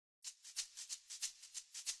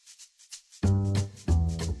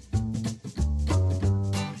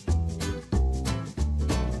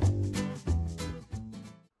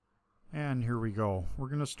And here we go. We're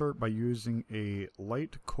going to start by using a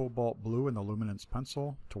light cobalt blue in the luminance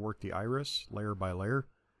pencil to work the iris layer by layer.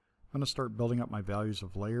 I'm going to start building up my values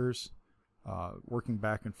of layers, working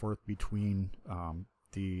back and forth between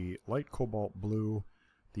the light cobalt blue,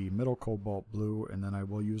 the middle cobalt blue, and then I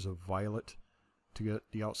will use a violet to get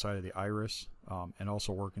the outside of the iris, and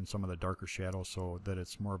also work in some of the darker shadows so that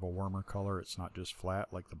it's more of a warmer color. It's not just flat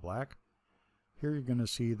like the black. Here you're going to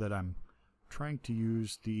see that I'm trying to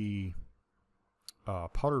use the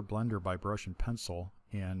powder blender by brush and pencil,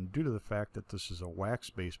 and due to the fact that this is a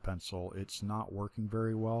wax-based pencil, it's not working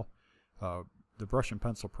very well. The brush and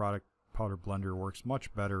pencil product powder blender works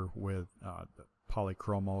much better with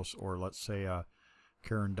polychromos, or let's say a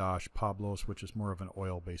Caran d'Ache Pablos, which is more of an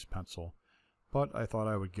oil-based pencil. But I thought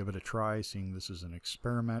I would give it a try, seeing this is an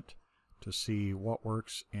experiment, to see what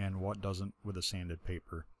works and what doesn't with a sanded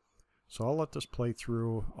paper. So I'll let this play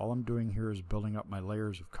through. All I'm doing here is building up my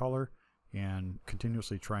layers of color and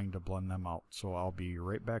continuously trying to blend them out. So I'll be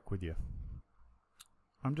right back with you.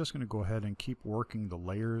 I'm just going to go ahead and keep working the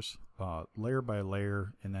layers layer by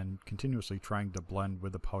layer, and then continuously trying to blend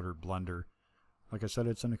with the powder blender. Like I said,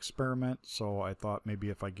 it's an experiment, so I thought maybe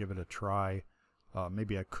if I give it a try,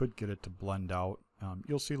 maybe I could get it to blend out.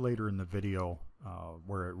 You'll see later in the video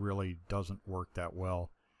where it really doesn't work that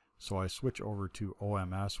well. So I switch over to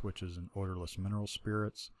OMS, which is an odorless mineral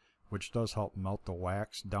spirits, which does help melt the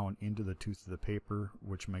wax down into the tooth of the paper,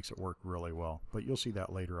 which makes it work really well. But you'll see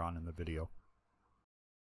that later on in the video.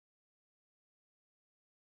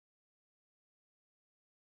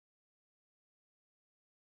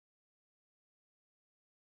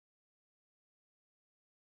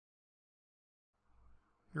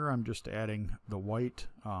 Here I'm just adding the white,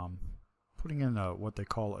 putting in what they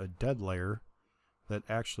call a dead layer that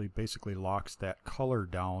actually basically locks that color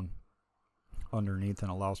down underneath and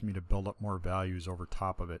allows me to build up more values over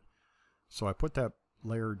top of it. So I put that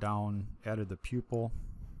layer down, added the pupil.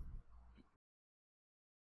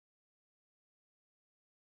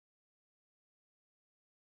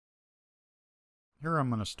 Here I'm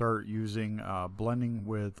going to start using blending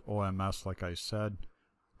with OMS, like I said.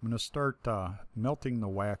 I'm going to start melting the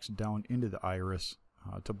wax down into the iris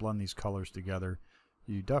to blend these colors together.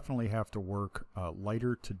 You definitely have to work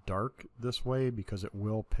lighter to dark this way, because it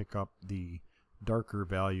will pick up the darker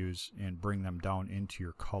values and bring them down into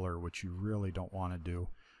your color, which you really don't want to do.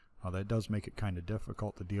 That does make it kind of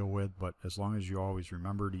difficult to deal with, but as long as you always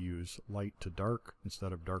remember to use light to dark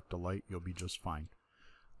instead of dark to light, you'll be just fine.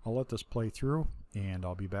 I'll let this play through and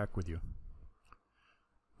I'll be back with you.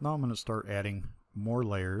 Now I'm going to start adding more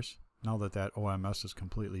layers now that that OMS is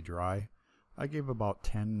completely dry. I gave about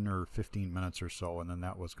 10 or 15 minutes or so, and then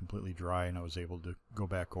that was completely dry and I was able to go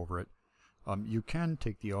back over it. You can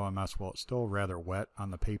take the OMS while it's still rather wet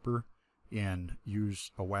on the paper and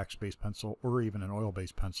use a wax-based pencil or even an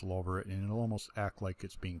oil-based pencil over it, and it'll almost act like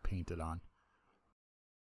it's being painted on.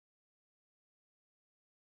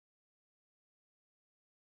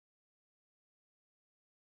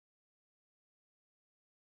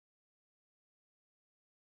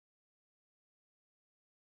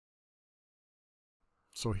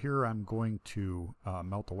 So here I'm going to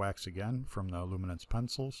melt the wax again from the luminance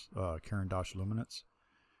pencils, Caran d'Ache luminance.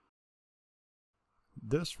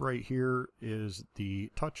 This right here is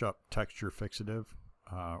the touch-up texture fixative,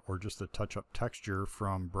 or just the touch-up texture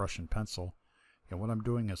from brush and pencil. And what I'm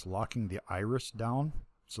doing is locking the iris down,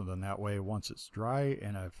 so then that way once it's dry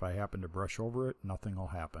and if I happen to brush over it, nothing will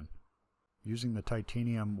happen. Using the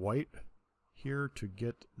titanium white here to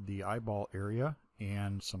get the eyeball area,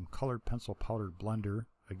 and some colored pencil powdered blender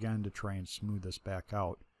again to try and smooth this back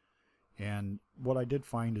out. And what I did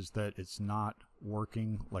find is that it's not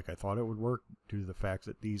working like I thought it would work, due to the fact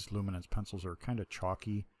that these luminance pencils are kind of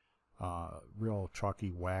chalky, real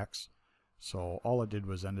chalky wax. So all I did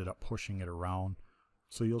was ended up pushing it around.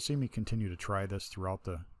 So you'll see me continue to try this throughout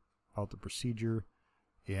the procedure,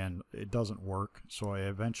 and it doesn't work, so I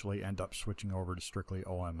eventually end up switching over to strictly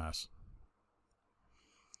OMS.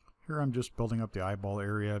 Here I'm just building up the eyeball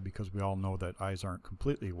area, because we all know that eyes aren't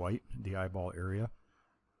completely white, the eyeball area.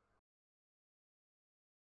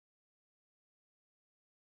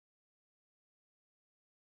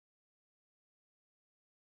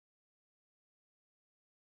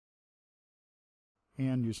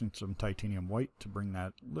 And using some titanium white to bring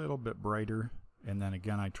that a little bit brighter. And then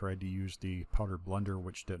again I tried to use the powder blender,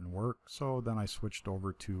 which didn't work, so then I switched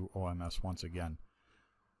over to OMS once again.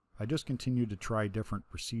 I just continued to try different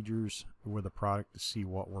procedures with the product to see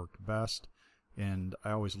what worked best, and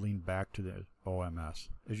I always leaned back to the OMS.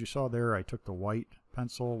 As you saw there, I took the white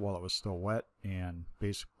pencil while it was still wet and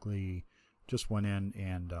basically just went in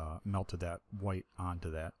and melted that white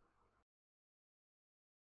onto that.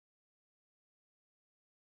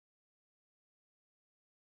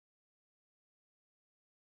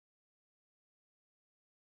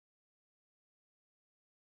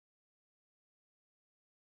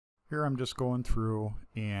 Here I'm just going through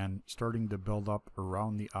and starting to build up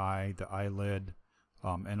around the eye, the eyelid,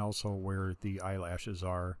 and also where the eyelashes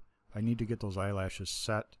are. I need to get those eyelashes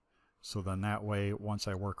set, so then that way once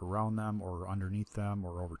I work around them or underneath them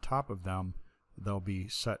or over top of them, they'll be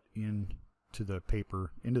set into the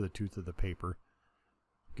paper, into the tooth of the paper.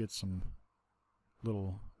 Get some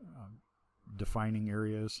little defining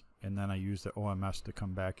areas, and then I use the OMS to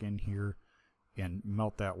come back in here and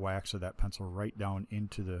melt that wax of that pencil right down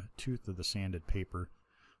into the tooth of the sanded paper.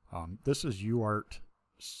 This is UART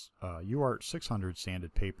 600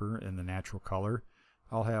 sanded paper in the natural color.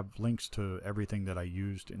 I'll have links to everything that I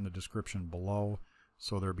used in the description below,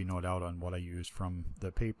 so there'll be no doubt on what I used, from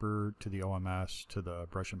the paper to the OMS to the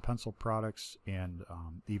brush and pencil products, and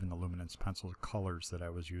even the luminance pencil colors that I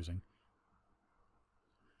was using.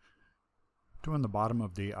 Doing the bottom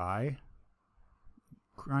of the eye,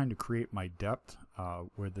 trying to create my depth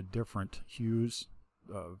with the different hues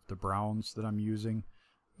of the browns that I'm using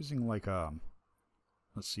like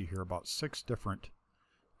let's see here, about 6 different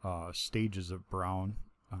stages of brown.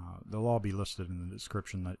 They'll all be listed in the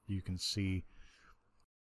description that you can see.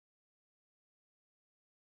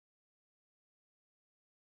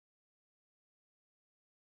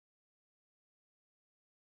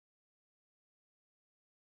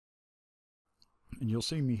 And you'll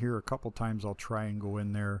see me here a couple times. I'll try and go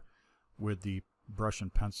in there with the brush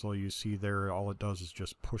and pencil. You see there, all it does is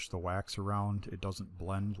just push the wax around. It doesn't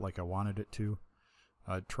blend like I wanted it to.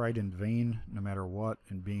 Tried in vain, no matter what,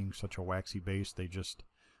 and being such a waxy base, they just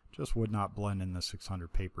would not blend in the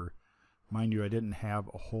 600 paper. Mind you, I didn't have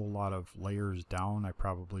a whole lot of layers down. I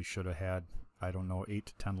probably should have had, I don't know, 8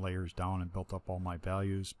 to 10 layers down and built up all my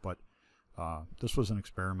values, but this was an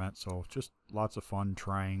experiment, so just lots of fun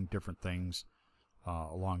trying different things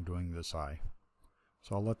along doing this eye.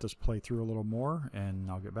 So I'll let this play through a little more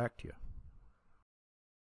and I'll get back to you.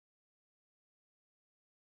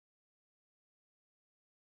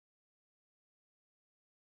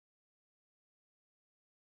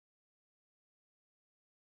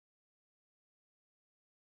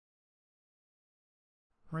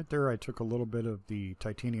 Right there I took a little bit of the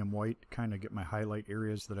titanium white, kind of get my highlight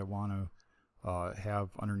areas that I want to have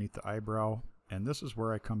underneath the eyebrow, and this is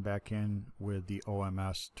where I come back in with the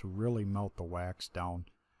OMS to really melt the wax down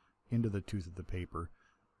into the tooth of the paper.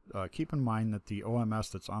 Keep in mind that the OMS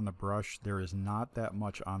that's on the brush, there is not that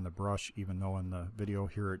much on the brush, even though in the video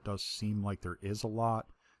here it does seem like there is a lot.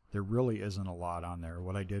 There really isn't a lot on there.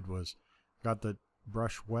 What I did was got the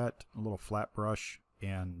brush wet, a little flat brush,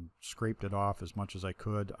 and scraped it off as much as I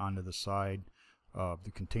could onto the side of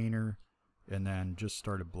the container, and then just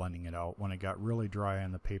started blending it out. When it got really dry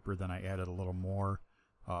on the paper, then I added a little more,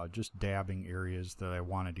 just dabbing areas that I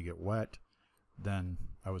wanted to get wet. Then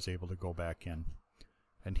I was able to go back in.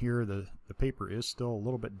 And here the paper is still a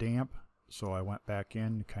little bit damp, so I went back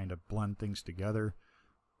in to kind of blend things together,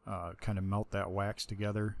 kind of melt that wax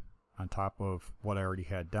together on top of what I already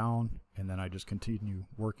had down, and then I just continue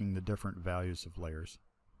working the different values of layers.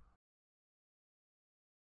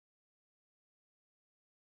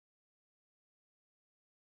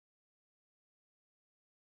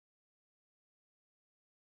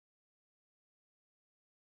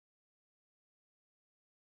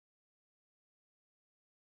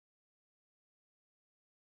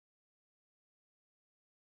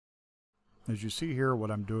 As you see here,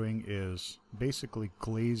 what I'm doing is basically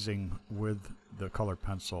glazing with the color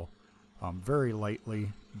pencil, very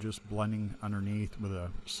lightly, just blending underneath with a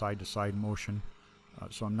side-to-side motion,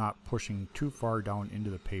 so I'm not pushing too far down into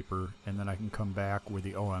the paper, and then I can come back with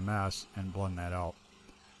the OMS and blend that out.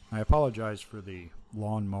 I apologize for the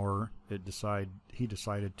lawnmower. He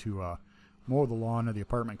decided to mow the lawn of the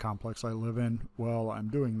apartment complex I live in while I'm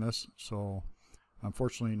doing this, so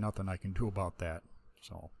unfortunately nothing I can do about that.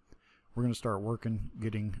 So we're going to start working,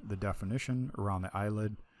 getting the definition around the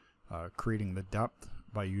eyelid, creating the depth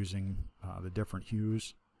by using the different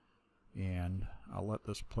hues, and I'll let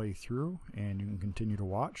this play through and you can continue to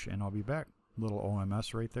watch, and I'll be back. Little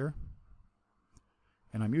OMS right there.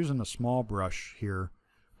 And I'm using a small brush here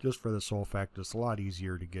just for the sole fact it's a lot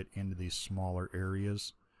easier to get into these smaller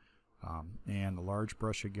areas. And the large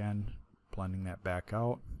brush again, blending that back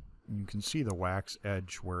out. And you can see the wax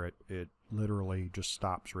edge where it literally just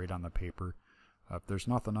stops right on the paper. If there's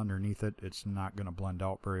nothing underneath it, it's not going to blend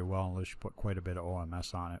out very well unless you put quite a bit of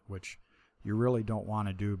OMS on it, which you really don't want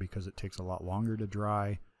to do because it takes a lot longer to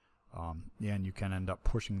dry, and you can end up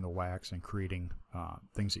pushing the wax and creating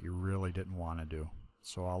things that you really didn't want to do.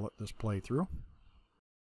 So I'll let this play through.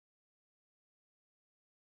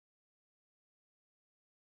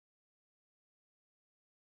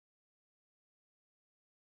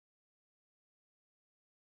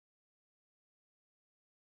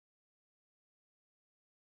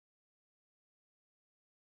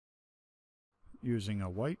 using a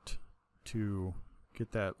white to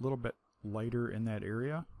get that little bit lighter in that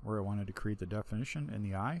area where I wanted to create the definition in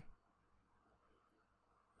the eye.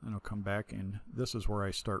 And I'll come back, and this is where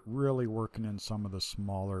I start really working in some of the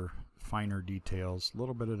smaller, finer details, a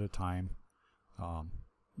little bit at a time.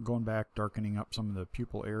 Going back, darkening up some of the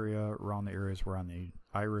pupil area around the areas where on the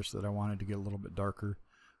iris that I wanted to get a little bit darker.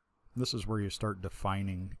 This is where you start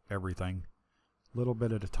defining everything, a little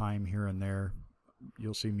bit at a time here and there.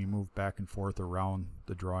 You'll see me move back and forth around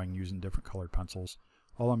the drawing using different colored pencils.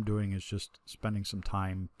 All I'm doing is just spending some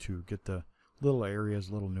time to get the little areas,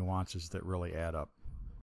 little nuances that really add up.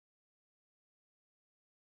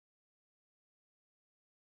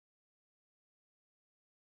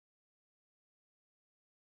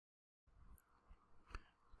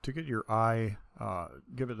 To get your eye,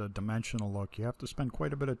 give it a dimensional look, you have to spend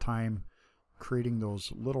quite a bit of time creating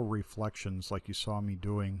those little reflections like you saw me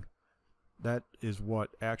doing. That is what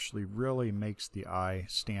actually really makes the eye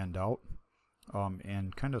stand out,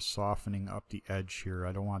 and kind of softening up the edge here.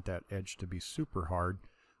 I don't want that edge to be super hard.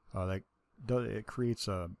 It creates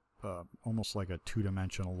a almost like a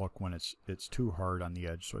two-dimensional look when it's too hard on the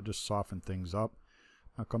edge, so I just soften things up.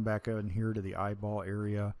 I'll come back in here to the eyeball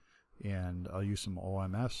area, and I'll use some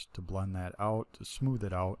OMS to blend that out, to smooth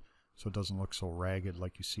it out so it doesn't look so ragged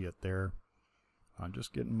like you see it there. I'm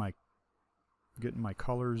just getting my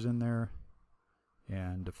colors in there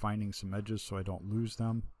and defining some edges so I don't lose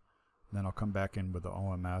them. Then I'll come back in with the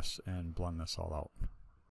OMS and blend this all out.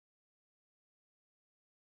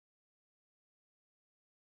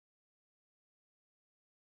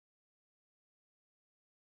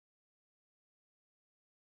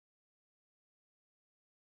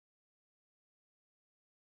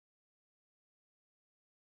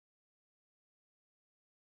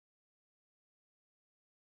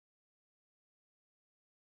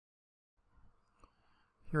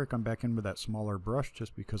 Here I come back in with that smaller brush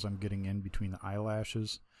just because I'm getting in between the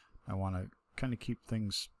eyelashes. I want to kind of keep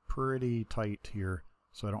things pretty tight here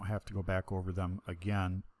so I don't have to go back over them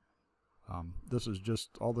again. All this is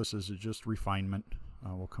just refinement.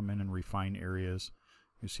 We'll come in and refine areas.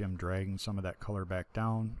 You see I'm dragging some of that color back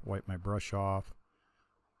down, wipe my brush off,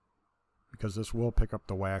 because this will pick up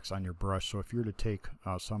the wax on your brush. So if you're to take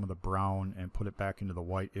some of the brown and put it back into the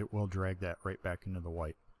white, it will drag that right back into the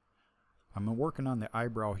white. I'm working on the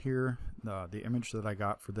eyebrow here. The image that I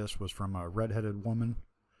got for this was from a redheaded woman,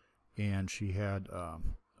 and she had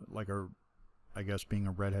I guess being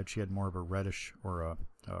a redhead, she had more of a reddish or a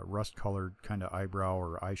rust colored kind of eyebrow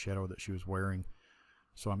or eyeshadow that she was wearing.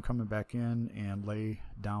 So I'm coming back in and lay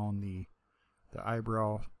down the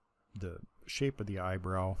eyebrow, the shape of the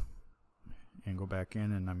eyebrow, and go back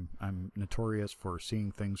in, and I'm notorious for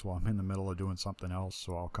seeing things while I'm in the middle of doing something else,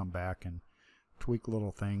 so I'll come back and tweak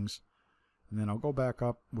little things. And then I'll go back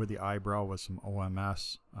up with the eyebrow with some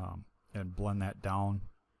OMS and blend that down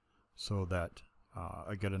so that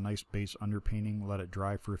I get a nice base underpainting, let it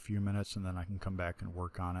dry for a few minutes, and then I can come back and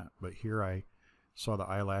work on it. But here I saw the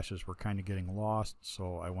eyelashes were kind of getting lost,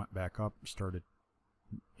 so I went back up, started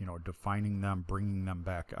defining them, bringing them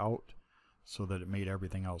back out so that it made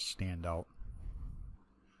everything else stand out.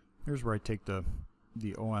 Here's where I take the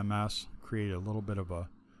OMS, create a little bit of a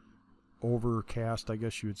overcast, I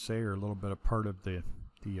guess you would say, or a little bit of part of the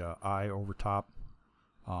eye over top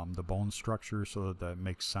the bone structure, so that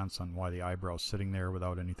makes sense on why the eyebrow is sitting there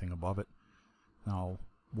without anything above it. Now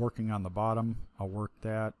working on the bottom, I'll work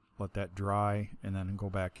that, let that dry, and then go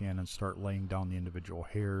back in and start laying down the individual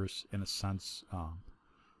hairs, in a sense,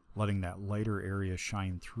 letting that lighter area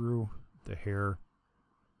shine through the hair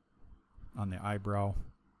on the eyebrow.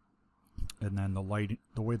 And then the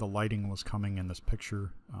way the lighting was coming in this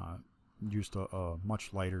picture, used a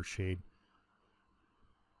much lighter shade.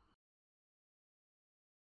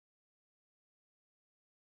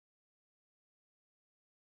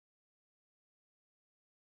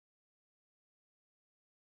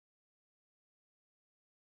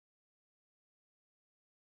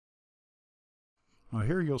 Now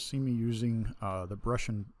here you'll see me using the brush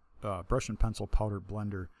and pencil powder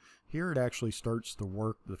blender. Here it actually starts to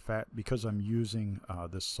work because I'm using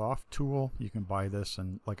this soft tool. You can buy this,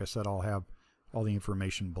 and like I said, I'll have all the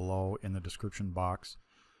information below in the description box.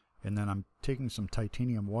 And then I'm taking some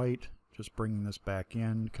titanium white, just bringing this back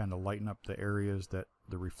in, kind of lighten up the areas that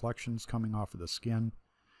the reflections coming off of the skin.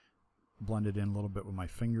 Blend it in a little bit with my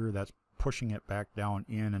finger. That's pushing it back down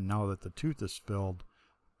in, and now that the tooth is filled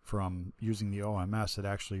from using the OMS, it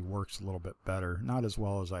actually works a little bit better. Not as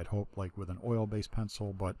well as I'd hoped, like with an oil-based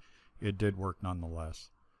pencil, but it did work nonetheless.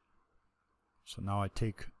 So now I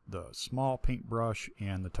take the small paintbrush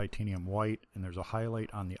and the titanium white, and there's a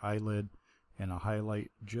highlight on the eyelid, and a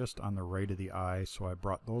highlight just on the right of the eye, so I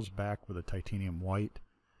brought those back with a titanium white.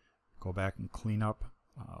 Go back and clean up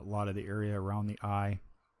a lot of the area around the eye,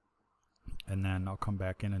 and then I'll come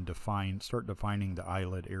back in and start defining the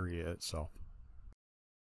eyelid area itself.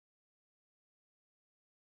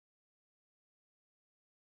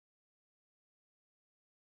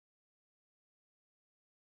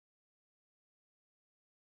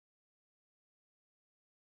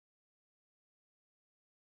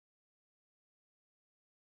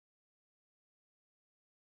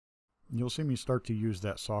 You'll see me start to use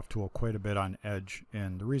that soft tool quite a bit on edge,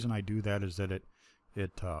 and the reason I do that is that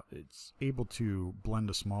it's able to blend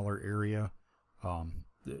a smaller area.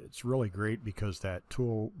 It's really great because that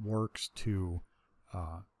tool works to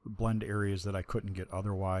blend areas that I couldn't get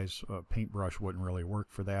otherwise. A paintbrush wouldn't really work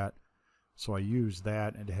for that. So I use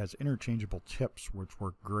that, and it has interchangeable tips which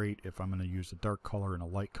work great. If I'm going to use a dark color and a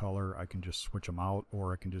light color, I can just switch them out,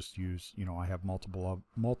 or I can just use, I have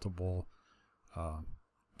multiple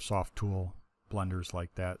soft tool blenders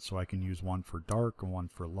like that, so I can use one for dark and one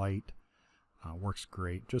for light. Works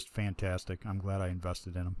great, just fantastic. I'm glad I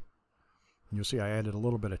invested in them. And you'll see I added a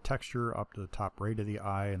little bit of texture up to the top right of the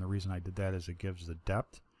eye, and the reason I did that is it gives the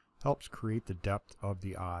depth, helps create the depth of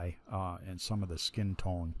the eye, and some of the skin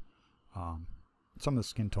tone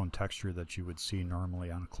texture that you would see normally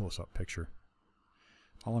on a close-up picture.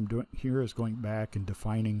 All I'm doing here is going back and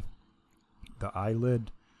defining the eyelid.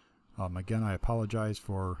 Again, I apologize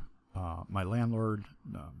for my landlord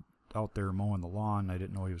out there mowing the lawn. I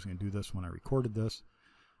didn't know he was going to do this when I recorded this,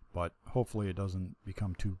 but hopefully it doesn't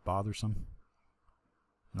become too bothersome.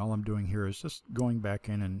 And all I'm doing here is just going back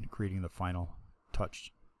in and creating the final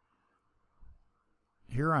touch.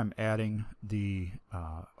 Here I'm adding the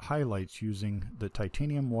highlights using the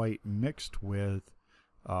titanium white mixed with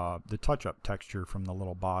the touch-up texture from the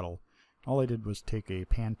little bottle. All I did was take a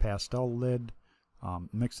pan pastel lid,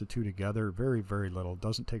 mix the two together, very little,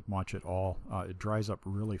 doesn't take much at all. It dries up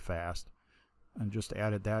really fast, and just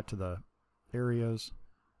added that to the areas,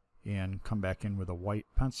 and come back in with a white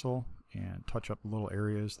pencil and touch up little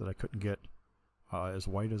areas that I couldn't get as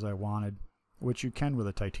white as I wanted, which you can with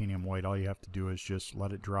a titanium white. All you have to do is just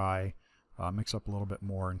let it dry, mix up a little bit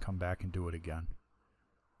more, and come back and do it again.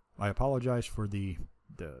 I apologize for the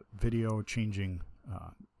video changing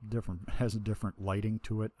has a different lighting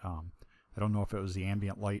to it. I don't know if it was the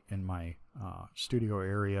ambient light in my studio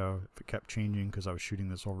area, if it kept changing because I was shooting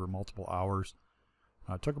this over multiple hours.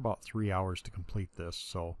 It took about 3 hours to complete this,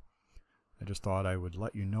 so I just thought I would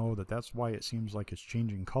let you know that that's why it seems like it's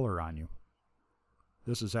changing color on you.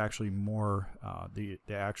 This is actually more the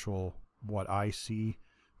actual what I see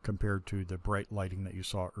compared to the bright lighting that you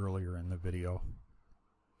saw earlier in the video.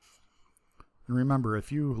 And remember,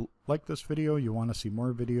 if you like this video, you want to see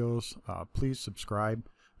more videos, please subscribe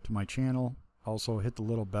to my channel. Also hit the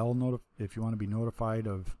little bell if you want to be notified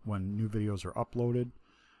of when new videos are uploaded.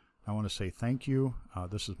 I want to say thank you.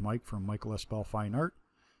 This is Mike from Michael S. Bell Fine Art,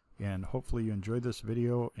 and hopefully you enjoyed this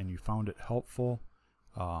video and you found it helpful.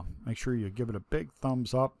 Make sure you give it a big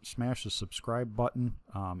thumbs up, smash the subscribe button,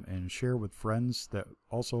 and share with friends that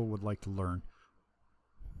also would like to learn.